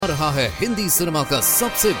रहा है हिंदी सिनेमा का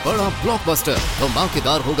सबसे बड़ा ब्लॉकबस्टर।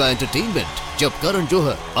 धमाकेदार होगा एंटरटेनमेंट जब करण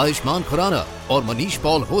जौहर, आयुष्मान खुराना और मनीष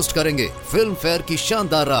पॉल होस्ट करेंगे फिल्म फेयर की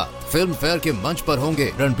शानदार रात। फिल्म फेयर के मंच पर होंगे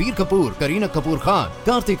रणबीर कपूर, करीना कपूर खान,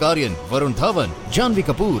 कार्तिक आर्यन, वरुण धवन, जानवी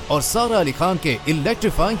कपूर और सारा अली खान के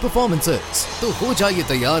इलेक्ट्रीफाइंग परफॉर्मेंसेस। तो हो जाइए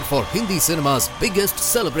तैयार for Hindi cinema's biggest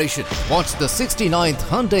celebration. Watch the 69th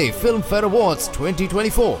Hyundai Film Fair Awards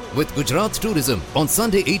 2024 with Gujarat Tourism on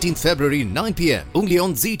Sunday 18th February 9 p.m. only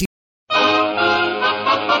on ZT.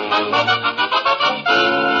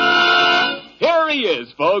 Here he is,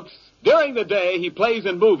 folks. During the day, he plays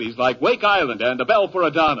in movies like Wake Island and A Bell for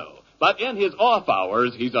Adano. But in his off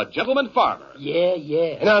hours, he's a gentleman farmer.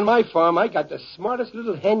 Yeah. And on my farm, I got the smartest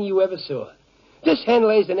little hen you ever saw. This hen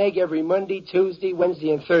lays an egg every Monday, Tuesday, Wednesday,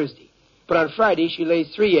 and Thursday. But on Friday, she lays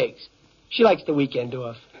 3 eggs. She likes the weekend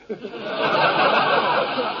off.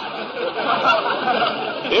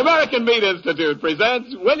 The American Meat Institute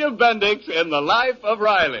presents William Bendix in The Life of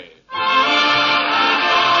Riley.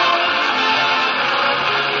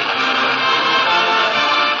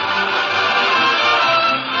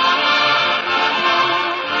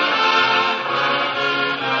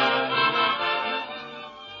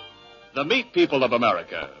 The meat people of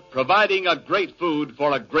America, providing a great food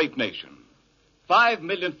for a great nation. 5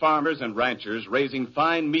 million farmers and ranchers raising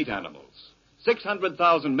fine meat animals.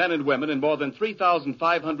 600,000 men and women in more than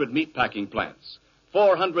 3,500 meat packing plants.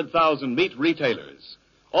 400,000 meat retailers.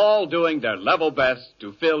 All doing their level best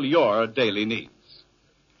to fill your daily needs.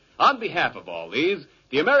 On behalf of all these,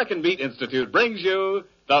 the American Meat Institute brings you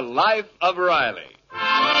The Life of Riley.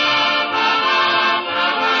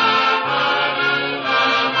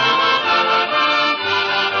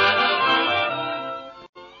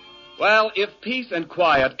 Well, if peace and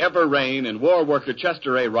quiet ever reign in war worker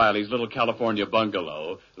Chester A. Riley's little California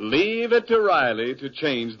bungalow, leave it to Riley to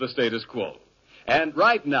change the status quo. And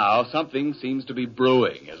right now, something seems to be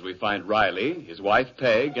brewing as we find Riley, his wife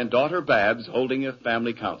Peg, and daughter Babs holding a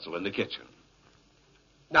family council in the kitchen.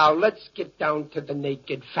 Now, let's get down to the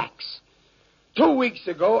naked facts. 2 weeks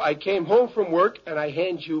ago, I came home from work, and I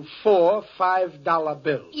hand you 4 $5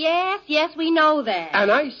 bills. Yes, we know that. And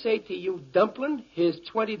I say to you, Dumplin', here's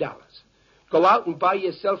 $20. Go out and buy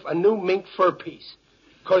yourself a new mink fur piece,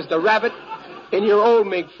 'cause the rabbit in your old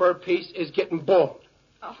mink fur piece is getting bald.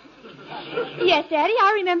 Oh. Yes, Daddy,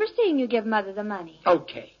 I remember seeing you give Mother the money.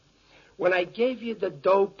 Okay. When I gave you the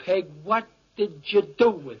dough, Peg, what did you do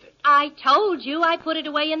with it? I told you I put it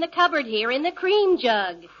away in the cupboard here in the cream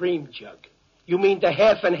jug. Cream jug? You mean the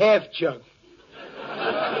half and half jug?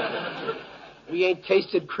 We ain't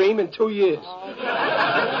tasted cream in 2 years. All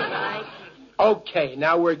right. Okay,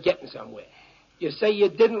 now we're getting somewhere. You say you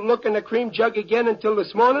didn't look in the cream jug again until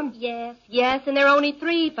this morning? Yes, and there are only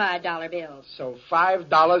 3 $5 bills. So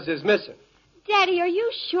 $5 is missing. Daddy, are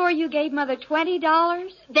you sure you gave Mother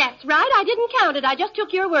 $20? That's right. I didn't count it. I just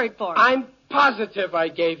took your word for it. I'm positive I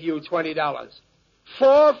gave you $20.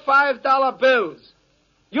 4 $5 bills.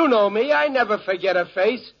 You know me. I never forget a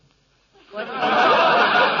face. What's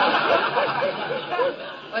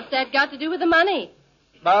that got to do with the money?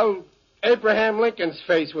 Well, Abraham Lincoln's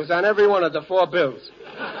face was on every one of the 4 bills.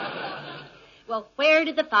 Well, where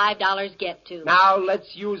did the $5 get to? Now,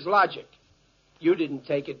 let's use logic. You didn't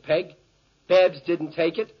take it, Peg. Babs didn't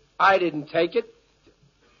take it. I didn't take it.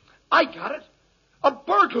 I got it. A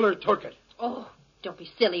burglar took it. Oh, don't be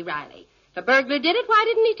silly, Riley. If a burglar did it, why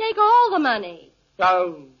didn't he take all the money?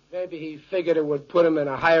 Well, maybe he figured it would put him in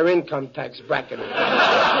a higher income tax bracket.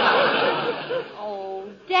 Oh,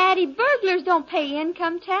 Daddy, burglars don't pay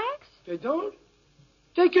income tax. They don't?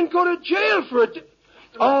 They can go to jail for it.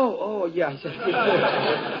 Oh, yeah.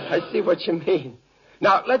 I see what you mean.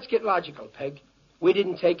 Now, let's get logical, Peg. We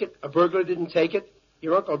didn't take it. A burglar didn't take it.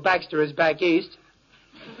 Your Uncle Baxter is back east.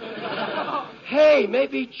 Hey,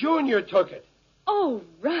 maybe Junior took it. Oh,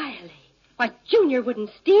 Riley. Why, Junior wouldn't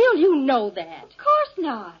steal. You know that. Of course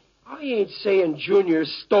not. I ain't saying Junior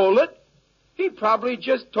stole it. He probably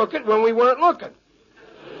just took it when we weren't looking.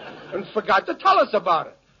 And forgot to tell us about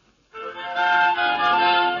it.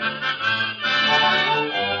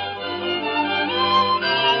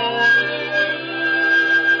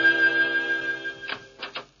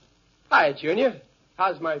 Hi, Junior.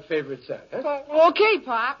 How's my favorite son? Huh? Okay,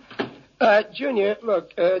 Pop. Junior,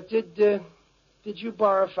 look, did you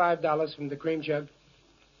borrow $5 from the cream jug?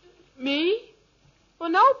 Me? Well,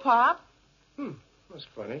 no, Pop. That's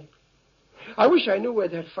funny. I wish I knew where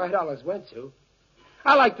that $5 went to.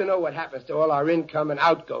 I like to know what happens to all our income and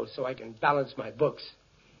outgoes so I can balance my books.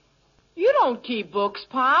 You don't keep books,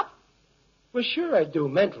 Pop. Well, sure I do,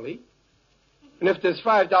 mentally. And if there's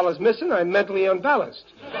 $5 missing, I'm mentally unbalanced.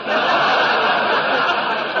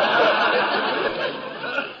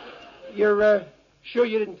 You're sure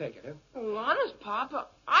you didn't take it, huh? Well, honest, Papa,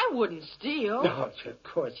 I wouldn't steal. No, of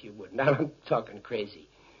course you wouldn't. Now, I'm talking crazy.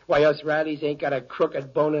 Why, us Rileys ain't got a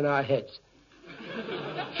crooked bone in our heads.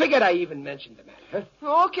 Figured I even mentioned the matter,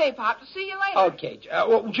 huh? Okay, Pop. See you later. Okay.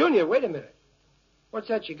 Well, Junior, wait a minute. What's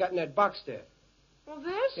that you got in that box there? Well,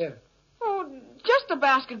 this? Yeah. Oh, just a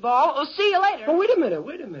basketball. I'll see you later. Oh, wait a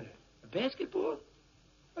minute. A basketball?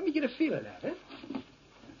 Let me get a feel of that, huh?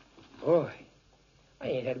 Boy, I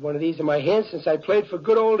ain't had one of these in my hand since I played for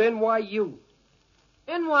good old NYU.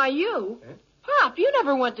 NYU? Huh? Pop, you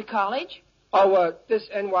never went to college. Oh, this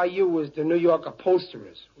NYU was the New York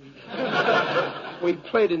Upholsterers. We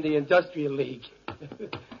played in the Industrial League.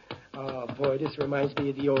 Oh, boy, this reminds me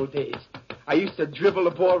of the old days. I used to dribble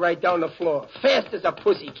the ball right down the floor, fast as a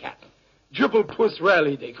pussycat. Dribble Puss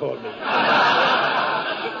Rally, they called me.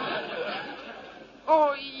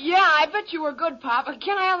 Oh, yeah, I bet you were good, Pop.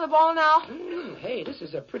 Can I have the ball now? Hey, this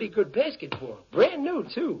is a pretty good basketball. Brand new,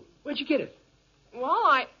 too. Where'd you get it?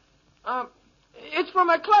 Well, it's for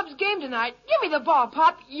my club's game tonight. Give me the ball,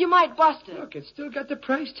 Pop. You might bust it. Look, it's still got the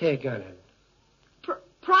price tag on it.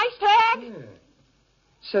 Price tag? Yeah.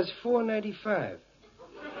 Says $4.95.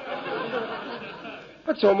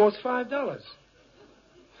 That's almost $5.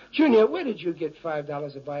 Junior, where did you get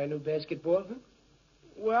 $5 to buy a new basketball? Huh?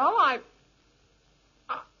 Well,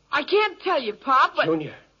 I can't tell you, Pop, but...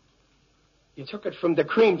 Junior, you took it from the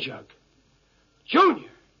cream jug.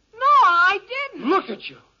 Junior! No, I didn't. Look at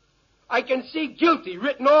you. I can see guilty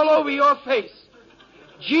written all over your face.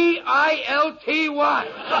 Guilty.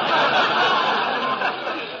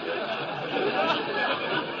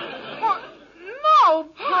 No,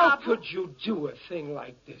 Pop. How could you do a thing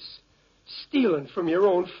like this? Stealing from your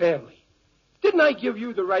own family. Didn't I give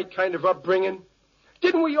you the right kind of upbringing?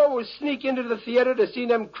 Didn't we always sneak into the theater to see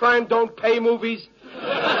them crime don't pay movies?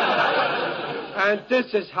 And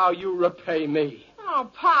this is how you repay me. Oh,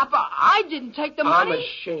 Papa, I didn't take the money. I'm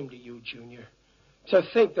ashamed of you, Junior. To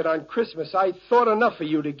think that on Christmas I thought enough of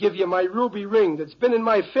you to give you my ruby ring that's been in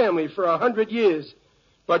my family for 100 years.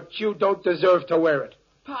 But you don't deserve to wear it.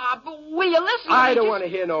 Papa, will you listen to me? I don't want to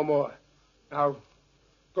hear no more. Now,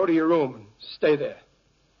 go to your room and stay there.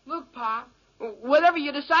 Look, Pa, whatever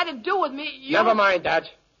you decide to do with me, you... Never mind that.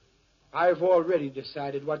 I've already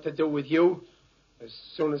decided what to do with you as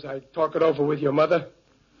soon as I talk it over with your mother.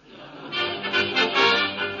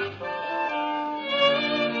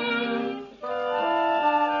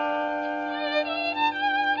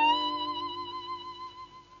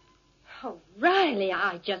 Oh, Riley,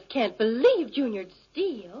 I just can't believe Junior'd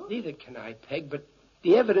steal. Neither can I, Peg, but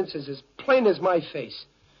the evidence is as plain as my face.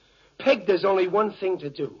 Peg, there's only one thing to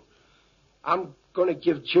do. I'm going to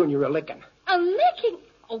give Junior a licking. A licking?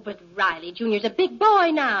 Oh, but Riley, Junior's a big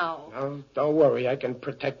boy now. No, don't worry. I can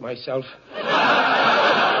protect myself.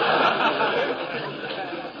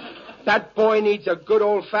 That boy needs a good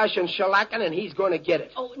old-fashioned shellacking, and he's going to get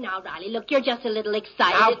it. Oh, now, Riley, look, you're just a little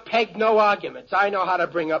excited. Now, Peg, no arguments. I know how to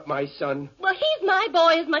bring up my son. Well, he's my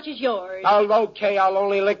boy as much as yours. Okay, I'll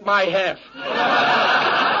only lick my half.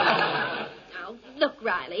 Now, look,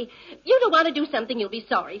 Riley, you don't want to do something you'll be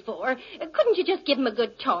sorry for. Couldn't you just give him a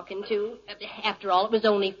good talking to? After all, it was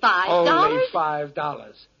only $5. Only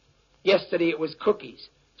 $5. Yesterday it was cookies.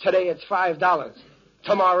 Today it's $5.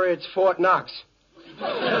 Tomorrow it's Fort Knox.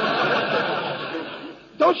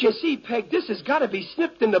 Don't you see, Peg, this has got to be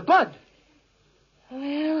snipped in the bud.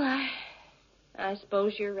 Well, I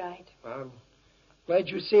suppose you're right. I'm glad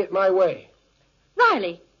you see it my way.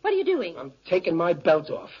 Riley, what are you doing? I'm taking my belt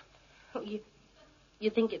off. Oh, you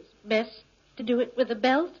think it's best to do it with a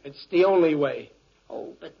belt? It's the only way.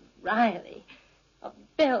 Oh, but Riley, a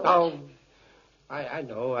belt. Oh, I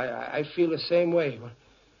know. I feel the same way.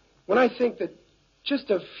 When I think that just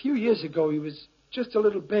a few years ago he was just a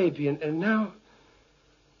little baby, and now...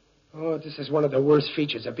 Oh, this is one of the worst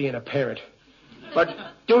features of being a parent. But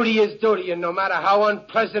duty is duty, and no matter how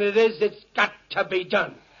unpleasant it is, it's got to be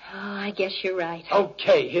done. Oh, I guess you're right.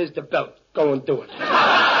 Okay, here's the belt. Go and do it.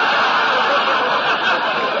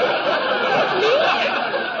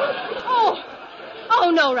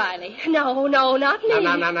 Oh, no, Riley. No, not me.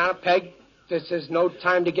 No, Peg. This is no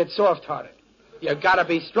time to get soft-hearted. You gotta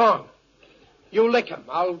be strong. You lick him.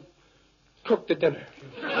 I'll cook the dinner.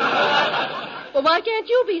 Well, why can't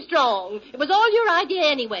you be strong? It was all your idea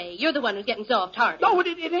anyway. You're the one who's getting soft-hearted. No, it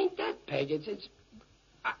ain't that, Peg.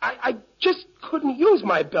 I just couldn't use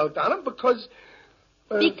my belt on him because...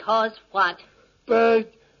 Because what? Well,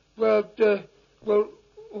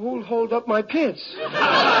 who'll hold up my pants?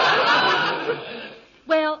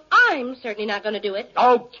 Well, I'm certainly not going to do it.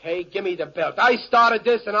 Okay, give me the belt. I started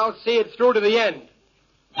this, and I'll see it through to the end.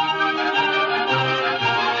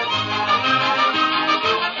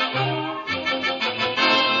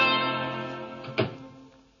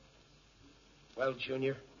 Well,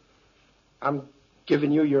 Junior, I'm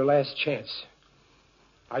giving you your last chance.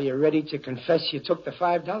 Are you ready to confess you took the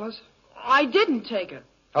 $5? I didn't take it.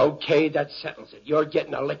 Okay, that settles it. You're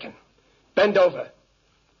getting a licking. Bend over.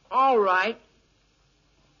 All right.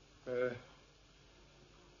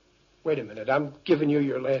 Wait a minute. I'm giving you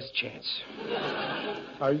your last chance.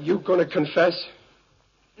 Are you going to confess?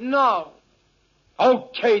 No.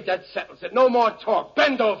 Okay, that settles it. No more talk.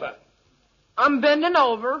 Bend over. I'm bending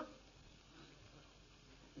over.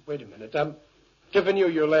 Wait a minute. I'm giving you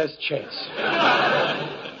your last chance.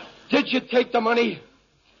 Did you take the money?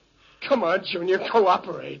 Come on, Junior,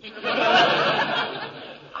 cooperate.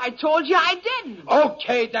 I told you I didn't.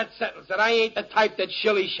 Okay, that settles it. I ain't the type that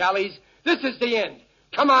shilly-shallies. This is the end.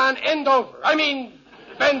 Come on, bend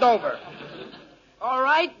over. All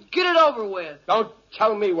right, get it over with. Don't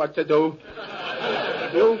tell me what to do.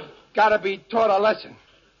 You gotta be taught a lesson.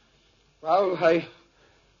 Well, I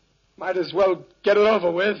might as well get it over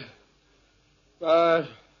with. Why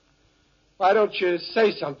don't you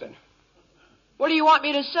say something? What do you want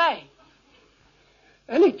me to say?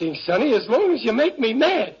 Anything, Sonny, as long as you make me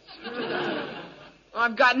mad.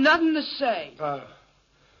 I've got nothing to say.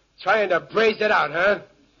 Trying to braze it out, huh?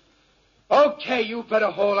 Okay, you better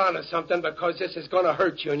hold on to something because this is going to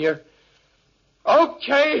hurt, Junior.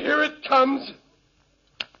 Okay, here it comes.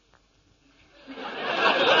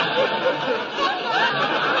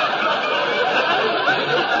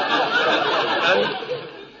 And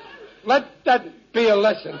let that be a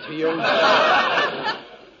lesson to you.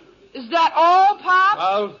 Is that all,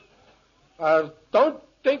 Pop? Don't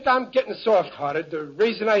think I'm getting soft-hearted. The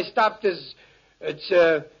reason I stopped is it's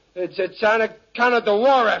on account of the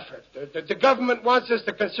war effort. The government wants us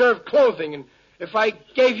to conserve clothing, and if I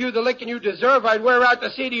gave you the licking you deserve, I'd wear out the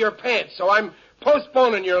seat of your pants. So I'm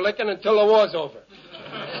postponing your licking until the war's over.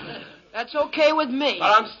 That's okay with me.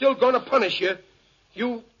 But I'm still going to punish you.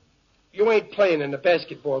 You ain't playing in the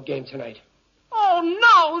basketball game tonight. Oh,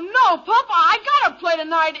 no, Pop. I gotta play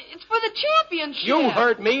tonight. It's for the championship. You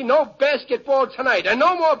heard me. No basketball tonight, and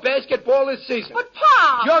no more basketball this season. But,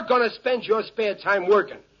 Pop... You're going to spend your spare time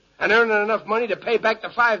working and earning enough money to pay back the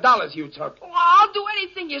 $5 you took. Well, I'll do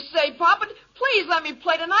anything you say, Pop, but please let me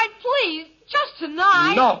play tonight, please. Just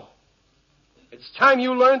tonight. No. It's time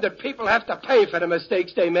you learned that people have to pay for the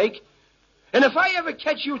mistakes they make. And if I ever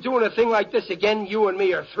catch you doing a thing like this again, you and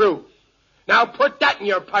me are through. Now put that in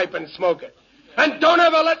your pipe and smoke it. And don't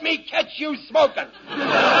ever let me catch you smoking.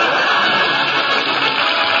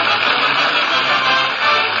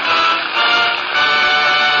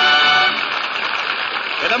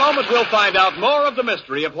 In a moment, we'll find out more of the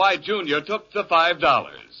mystery of why Junior took the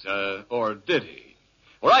 $5. Or did he?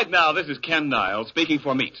 Well, right now, this is Ken Niles speaking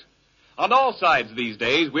for meat. On all sides these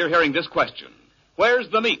days, we're hearing this question. Where's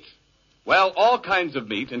the meat? Well, all kinds of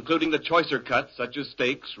meat, including the choicer cuts such as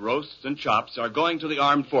steaks, roasts, and chops, are going to the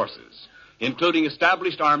armed forces, including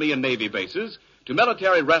established Army and Navy bases, to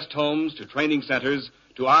military rest homes, to training centers,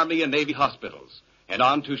 to Army and Navy hospitals, and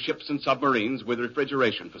on to ships and submarines with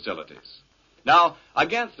refrigeration facilities. Now,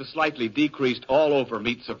 against a slightly decreased all-over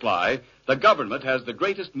meat supply, the government has the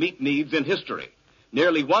greatest meat needs in history,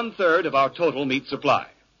 nearly 1/3 of our total meat supply.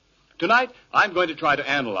 Tonight, I'm going to try to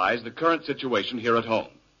analyze the current situation here at home.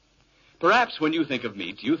 Perhaps when you think of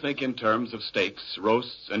meat, you think in terms of steaks,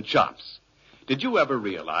 roasts, and chops. Did you ever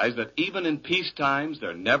realize that even in peace times,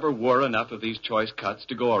 there never were enough of these choice cuts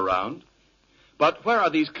to go around? But where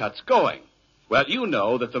are these cuts going? Well, you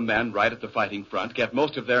know that the men right at the fighting front get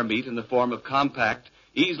most of their meat in the form of compact,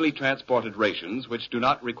 easily transported rations which do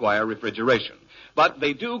not require refrigeration. But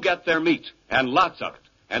they do get their meat, and lots of it,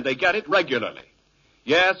 and they get it regularly.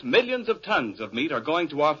 Yes, millions of tons of meat are going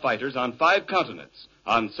to our fighters on 5 continents,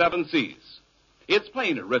 on 7 seas. It's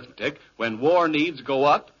plain arithmetic. When war needs go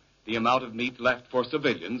up, the amount of meat left for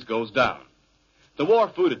civilians goes down. The War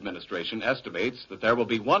Food Administration estimates that there will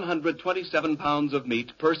be 127 pounds of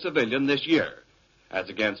meat per civilian this year, as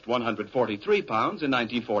against 143 pounds in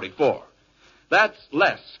 1944. That's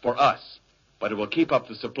less for us, but it will keep up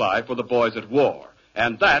the supply for the boys at war,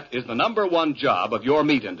 and that is the number one job of your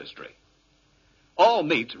meat industry. All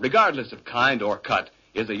meat, regardless of kind or cut,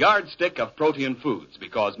 is a yardstick of protein foods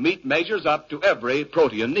because meat measures up to every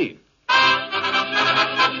protein need.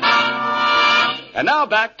 And now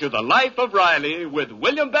back to the life of Riley with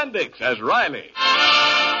William Bendix as Riley.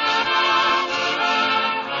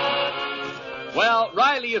 Well,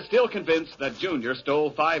 Riley is still convinced that Junior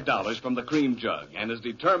stole $5 from the cream jug and is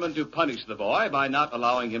determined to punish the boy by not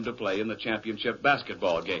allowing him to play in the championship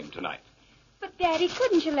basketball game tonight. But, Daddy,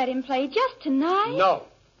 couldn't you let him play just tonight? No.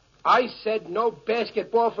 I said no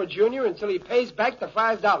basketball for Junior until he pays back the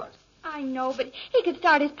 $5. I know, but he could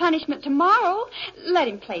start his punishment tomorrow. Let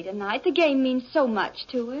him play tonight. The game means so much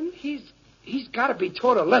to him. He's got to be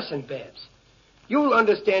taught a lesson, Babs. You'll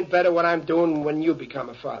understand better what I'm doing when you become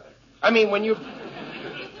a father. I mean, when you...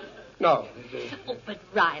 No. Oh, but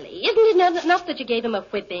Riley, isn't it enough that you gave him a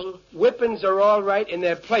whipping? Whippings are all right in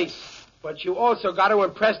their place, but you also got to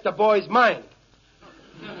impress the boy's mind.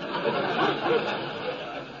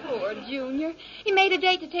 Poor Junior. He made a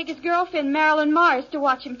date to take his girlfriend, Marilyn Morris, to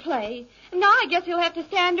watch him play. And now I guess he'll have to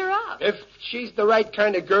stand her up. If she's the right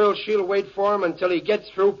kind of girl, she'll wait for him until he gets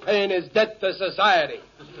through paying his debt to society.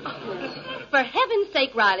 For heaven's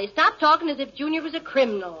sake, Riley, stop talking as if Junior was a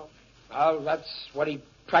criminal. Well, that's what he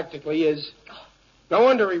practically is. No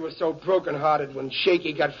wonder he was so broken-hearted when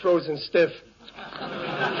Shaky got frozen stiff.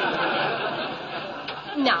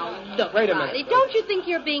 Now, look, Wait a Riley, minute. don't you think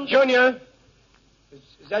you're being... Junior,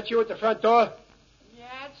 is that you at the front door? Yeah,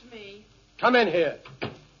 it's me. Come in here.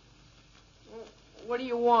 What do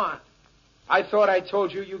you want? I thought I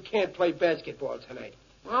told you can't play basketball tonight.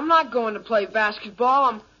 Well, I'm not going to play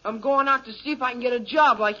basketball. I'm going out to see if I can get a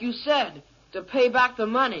job, like you said, to pay back the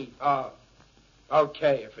money. Oh,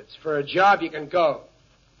 okay. If it's for a job, you can go.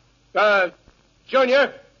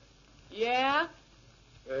 Junior. Yeah?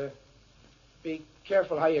 Be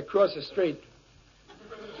careful how you cross the street.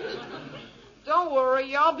 Don't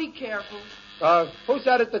worry, I'll be careful. Who's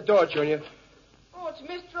that at the door, Junior? Oh, it's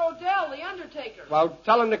Mr. Odell, the undertaker. Well,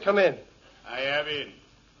 tell him to come in. I am in.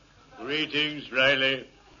 Greetings, Riley.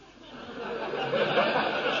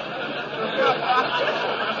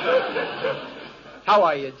 How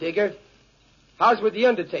are you, Digger? How's with the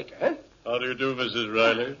undertaker, huh? How do you do, Mrs.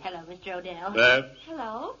 Riley? Hello, Mr. Odell. Babs,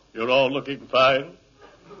 Hello? you're all looking fine.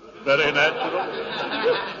 Very natural.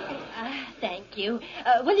 Thank you.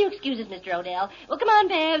 Will you excuse us, Mr. Odell? Well, come on,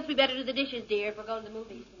 Babs. We better do the dishes, dear, if we're going to the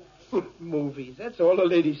movies tonight. Movies. That's all the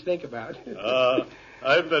ladies think about.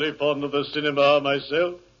 I'm very fond of the cinema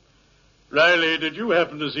myself. Riley, did you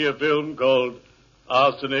happen to see a film called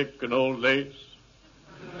Arsenic and Old Lace?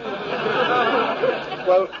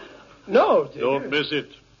 Well, no, Digger. Don't miss it.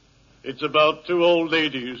 It's about two old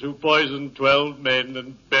ladies who poisoned 12 men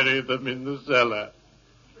and buried them in the cellar.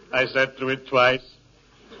 I sat through it twice.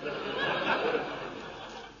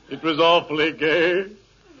 It was awfully gay.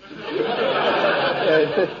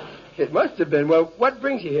 It must have been. Well, what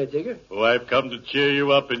brings you here, Digger? Oh, I've come to cheer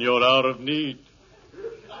you up in your hour of need.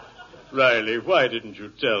 Riley, why didn't you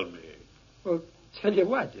tell me Well, tell you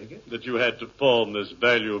what, Digger. that you had to pawn this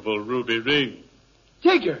valuable ruby ring?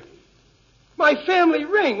 Digger! My family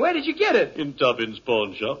ring. Where did you get it? In Tubbins'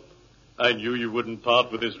 pawn shop. I knew you wouldn't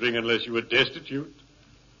part with this ring unless you were destitute.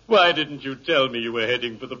 Why didn't you tell me you were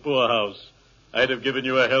heading for the poorhouse? I'd have given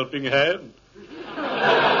you a helping hand.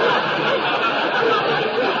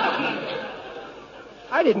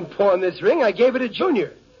 I didn't pawn this ring. I gave it to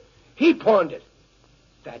Junior. He pawned it.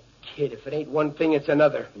 That kid, if it ain't one thing, it's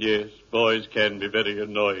another. Yes, boys can be very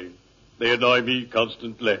annoying. They annoy me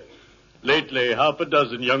constantly. Lately, half a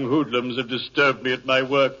dozen young hoodlums have disturbed me at my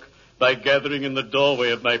work by gathering in the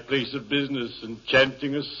doorway of my place of business and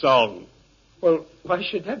chanting a song. Well, why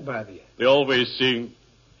should that bother you? They always sing,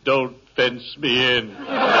 "Don't fence me in."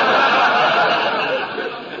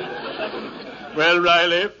 Well,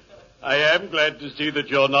 Riley, I am glad to see that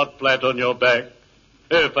you're not flat on your back.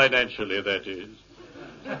 Financially, that is.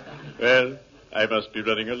 Well, I must be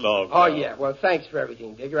running along. Oh, now. yeah. Well, thanks for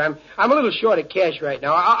everything, Digger. I'm a little short of cash right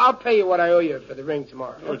now. I'll pay you what I owe you for the ring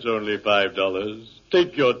tomorrow. Oh, it's only $5.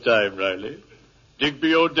 Take your time, Riley.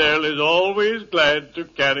 Digby Odell is always glad to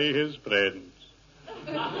carry his friends.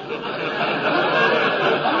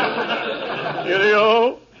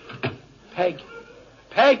 Cheerio. Peg.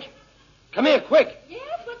 Come here, quick. Yes,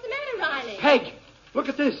 what's the matter, Riley? Peg, look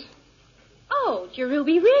at this. Oh, it's your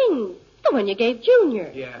ruby ring. The one you gave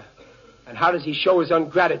Junior. Yeah. And how does he show his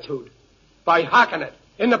ungratitude? By hocking it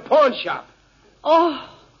in the pawn shop. Oh,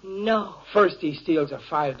 no. First he steals a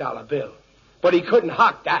 $5 bill, but he couldn't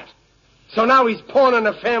hock that. So now he's pawning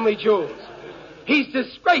the family jewels. He's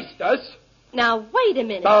disgraced us. Now, wait a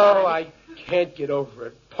minute. Oh, Riley. I can't get over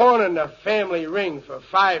it. Pawning the family ring for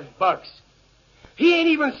 $5. He ain't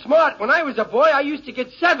even smart. When I was a boy, I used to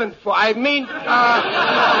get 7 for.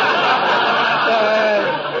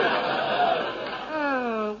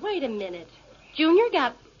 Oh, wait a minute. Junior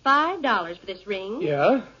got $5 for this ring.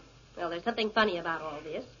 Yeah? Well, there's something funny about all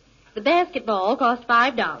this. The basketball cost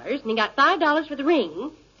 $5, and he got $5 for the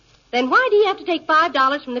ring. Then why do you have to take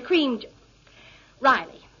 $5 from the cream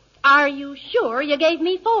Riley, are you sure you gave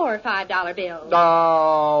me 4 $5 bills?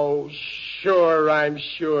 Oh, sure, I'm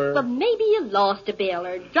sure. Well, maybe you lost a bill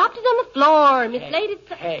or dropped it on the floor or mislaid it.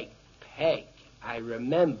 Peg. I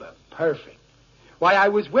remember. Perfect. Why, I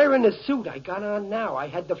was wearing the suit I got on now. I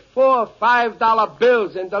had the 4 $5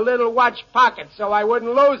 bills in the little watch pocket so I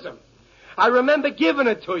wouldn't lose them. I remember giving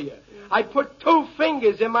it to you. I put 2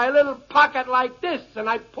 fingers in my little pocket like this, and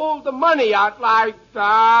I pulled the money out like...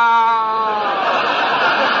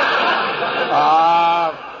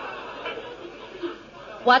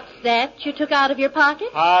 What's that you took out of your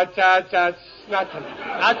pocket? That's nothing.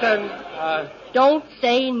 Nothing. Don't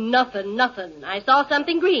say nothing. I saw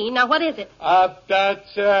something green. Now, what is it?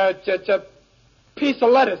 That's a piece of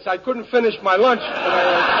lettuce. I couldn't finish my lunch.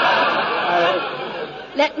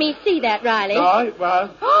 Let me see that, Riley. Well...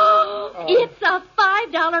 It's a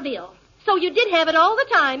 $5 bill. So you did have it all the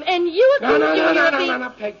time, and you accused Junior of being... No,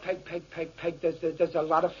 Peg. There's a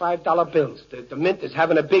lot of $5 bills. The Mint is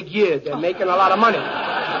having a big year. They're making a lot of money.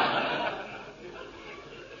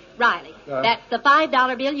 Riley, that's the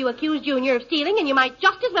 $5 bill you accused Junior of stealing, and you might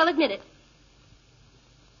just as well admit it.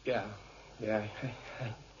 Yeah.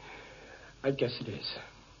 I guess it is.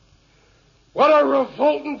 What a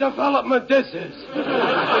revolting development this is.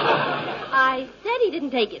 I said he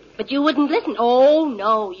didn't take it, but you wouldn't listen. Oh,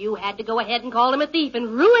 no, you had to go ahead and call him a thief and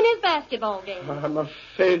ruin his basketball game. I'm a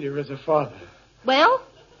failure as a father. Well,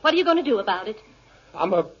 what are you going to do about it?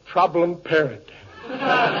 I'm a problem parent.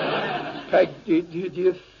 Peg, do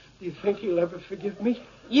you think he'll ever forgive me?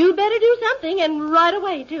 You better do something, and right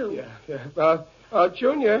away, too. Yeah.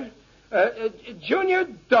 Junior,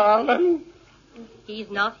 darling. He's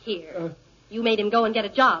not here. You made him go and get a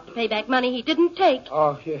job to pay back money he didn't take.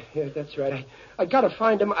 Oh, yeah, that's right. I gotta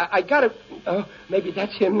find him. I gotta... Oh, maybe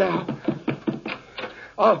that's him now.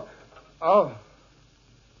 Oh,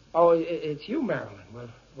 it's you, Marilyn.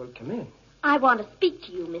 Well, come in. I want to speak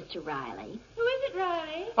to you, Mr. Riley. Who is it,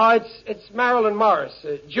 Riley? Oh, it's Marilyn Morris,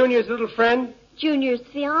 Junior's little friend. Junior's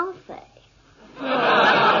fiancé.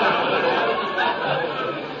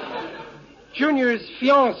 Junior's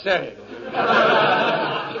fiancé.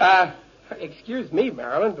 Excuse me,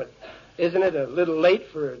 Marilyn, but isn't it a little late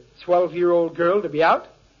for a 12-year-old girl to be out?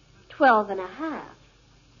 12 and a half.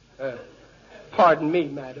 Pardon me,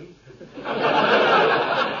 madam. Well,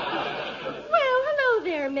 hello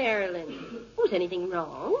there, Marilyn. Was anything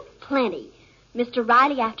wrong? Plenty. Mr.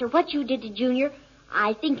 Riley, after what you did to Junior,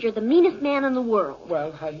 I think you're the meanest man in the world.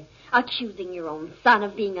 Well, accusing your own son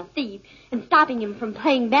of being a thief and stopping him from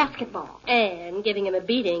playing basketball. And giving him a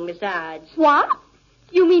beating besides. What?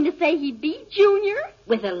 You mean to say he beat Junior?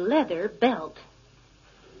 With a leather belt.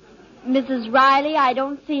 Mrs. Riley, I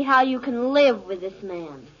don't see how you can live with this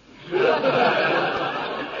man.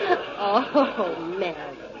 Oh,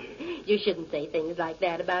 Marilyn. You shouldn't say things like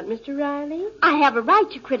that about Mr. Riley. I have a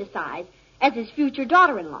right to criticize as his future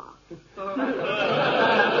daughter-in-law.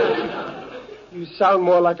 You sound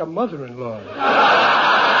more like a mother-in-law.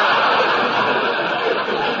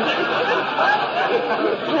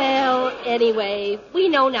 Well, anyway, we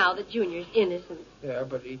know now that Junior's innocent. Yeah,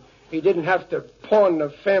 but he didn't have to pawn the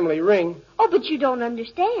family ring. Oh, but you don't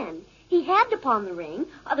understand. He had to pawn the ring.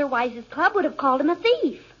 Otherwise, his club would have called him a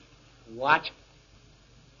thief. What?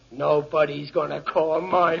 Nobody's going to call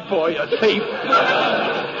my boy a thief.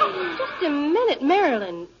 Just a minute,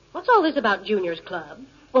 Marilyn. What's all this about Junior's club?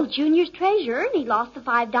 Well, Junior's treasurer, and he lost the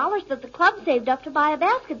 $5 that the club saved up to buy a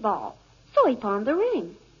basketball. So he pawned the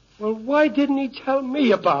ring. Well, why didn't he tell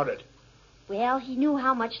me about it? Well, he knew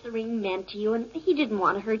how much the ring meant to you, and he didn't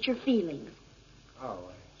want to hurt your feelings. Oh,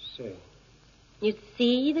 I see. You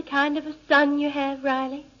see the kind of a son you have,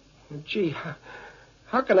 Riley? Gee,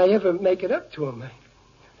 how can I ever make it up to him?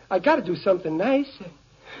 I got to do something nice.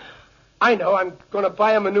 I know. I'm going to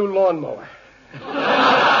buy him a new lawnmower.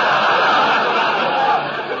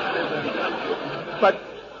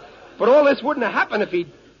 But all this wouldn't have happened if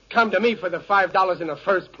he'd come to me for the $5 in the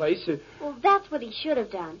first place. Well, that's what he should have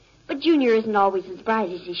done. But Junior isn't always as bright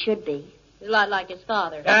as he should be. A lot like his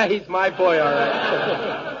father. He's my boy, all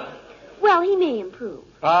right. Well, he may improve.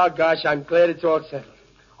 Oh, gosh, I'm glad it's all settled.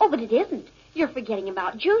 Oh, but it isn't. You're forgetting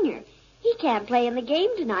about Junior. He can't play in the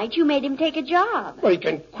game tonight. You made him take a job. Well, he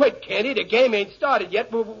can quit, can't he? The game ain't started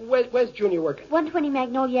yet. Where's Junior working? 120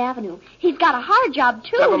 Magnolia Avenue. He's got a hard job,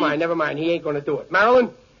 too. Never mind. He ain't going to do it.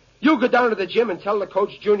 Marilyn, you go down to the gym and tell the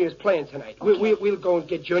coach Junior's playing tonight. Okay. We'll go and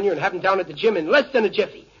get Junior and have him down at the gym in less than a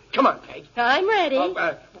jiffy. Come on, Peg. I'm ready.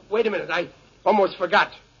 Wait a minute. I almost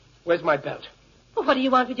forgot. Where's my belt? Well, what do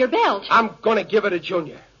you want with your belt? I'm going to give it to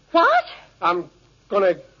Junior. What? I'm going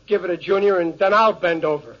to give it to Junior, and then I'll bend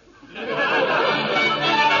over.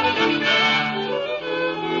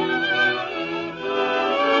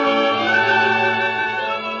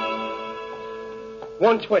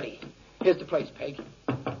 120. Here's the place, Peg.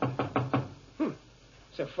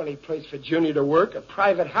 It's a funny place for Junior to work, a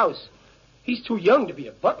private house. He's too young to be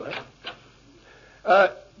a butler.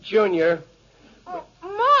 Junior. Oh,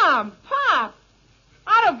 Mom, Pop,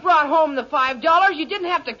 I'd have brought home the $5. You didn't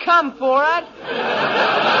have to come for it.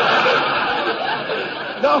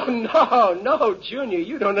 No, Junior,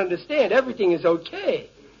 you don't understand. Everything is okay.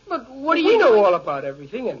 But what do We you know all about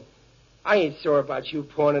everything, and I ain't sore about you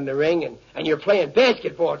pawning the ring, and you're playing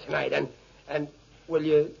basketball tonight, and will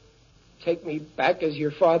you take me back as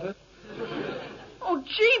your father? Oh,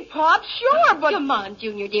 gee, Pop, sure, but... Come on,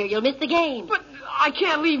 Junior, dear. You'll miss the game. But I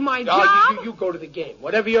can't leave my No, job. you go to the game.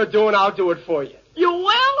 Whatever you're doing, I'll do it for you. You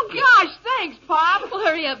will? Gosh, thanks, Pop. Well,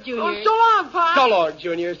 hurry up, Junior. Oh, so long, Pop. So long,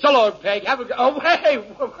 Junior. So long, Peg. Have a... Oh,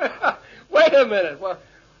 wait a minute.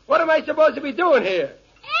 What am I supposed to be doing here?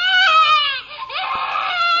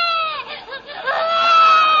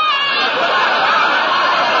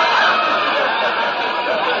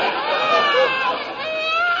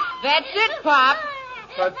 That's it, Pop.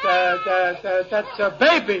 But that's a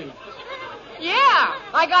baby. Yeah,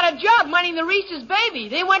 I got a job minding the Reese's baby.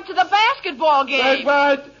 They went to the basketball game.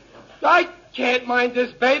 But I can't mind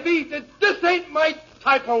this baby. This ain't my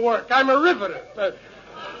type of work. I'm a riveter.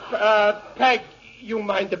 Peg, you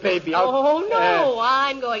mind the baby. Oh, no,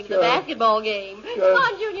 I'm going to the basketball game. Come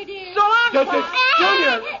on, Junior, dear. So long, Pop.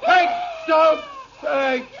 Junior, Peg, stop.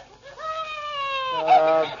 Peg.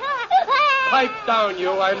 Pipe down,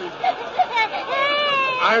 you.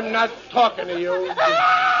 I'm not talking to you.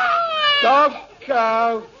 Don't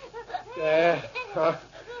go. There,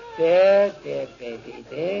 baby.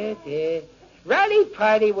 There. Rally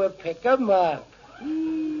party will pick 'em up.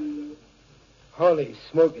 Holy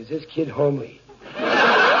smoke, is this kid homely? Oh,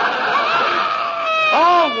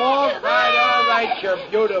 all right, you're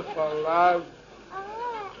beautiful, love.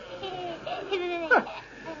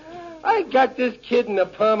 I got this kid in the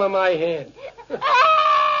palm of my hand.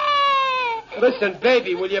 Listen,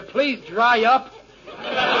 baby, will you please dry up?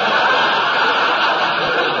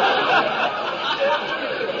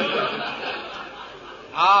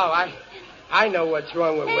 Oh, I know what's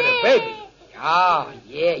wrong with a baby. Oh,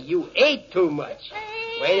 yeah, you ate too much.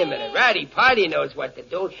 Wait a minute. Ratty Potty knows what to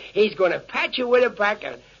do. He's going to pat you with a back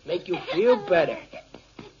and make you feel better.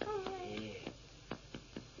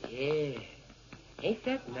 Yeah. Ain't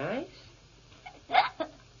that nice?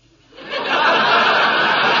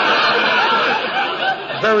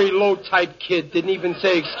 Very low-type kid. Didn't even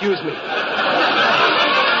say excuse me.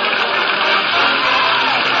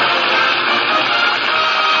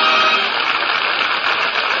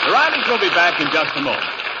 The Rileys will be back in just a moment.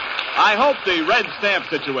 I hope the red stamp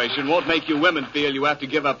situation won't make you women feel you have to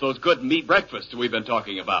give up those good meat breakfasts we've been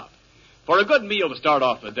talking about. For a good meal to start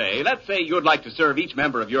off the day, let's say you'd like to serve each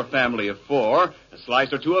member of your family of 4 a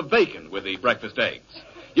slice or 2 of bacon with the breakfast eggs.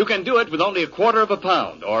 You can do it with only 1/4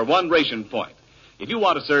 pound or 1 ration point. If you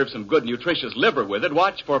want to serve some good nutritious liver with it,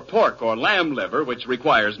 watch for pork or lamb liver, which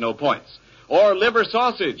requires no points. Or liver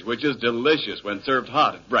sausage, which is delicious when served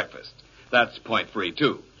hot at breakfast. That's point-free,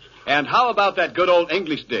 too. And how about that good old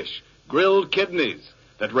English dish, grilled kidneys,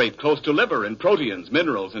 that rate close to liver in proteins,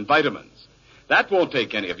 minerals, and vitamins? That won't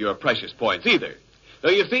take any of your precious points either. So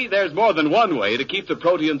you see, there's more than one way to keep the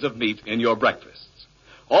proteins of meat in your breakfasts.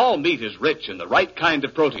 All meat is rich in the right kind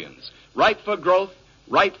of proteins, right for growth,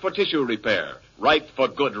 right for tissue repair, right for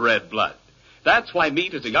good red blood. That's why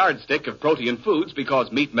meat is a yardstick of protein foods,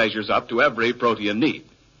 because meat measures up to every protein need.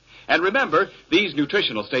 And remember, these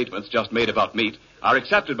nutritional statements just made about meat are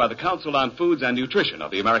accepted by the Council on Foods and Nutrition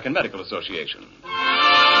of the American Medical Association.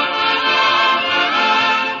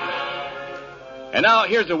 And now,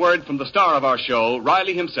 here's a word from the star of our show,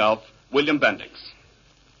 Riley himself, William Bendix.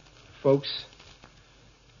 Folks,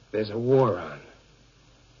 there's a war on.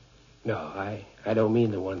 No, I don't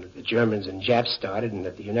mean the one that the Germans and Japs started and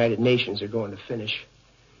that the United Nations are going to finish.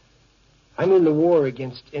 I mean the war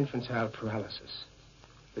against infantile paralysis,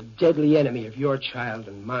 the deadly enemy of your child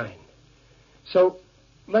and mine. So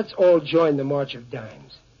let's all join the March of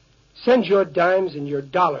Dimes. Send your dimes and your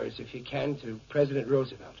dollars, if you can, to President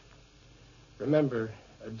Roosevelt. Remember,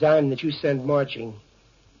 a dime that you send marching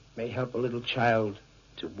may help a little child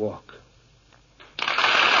to walk.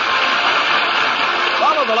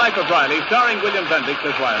 Follow The Life of Riley, starring William Bendix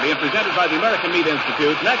as Riley, and presented by the American Meat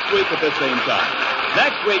Institute next week at this same time.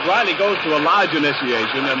 Next week, Riley goes to a lodge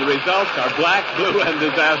initiation, and the results are black, blue, and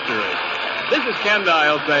disastrous. This is Ken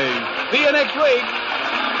Niles saying, see you next week.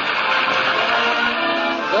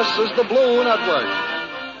 This is the Blue Network.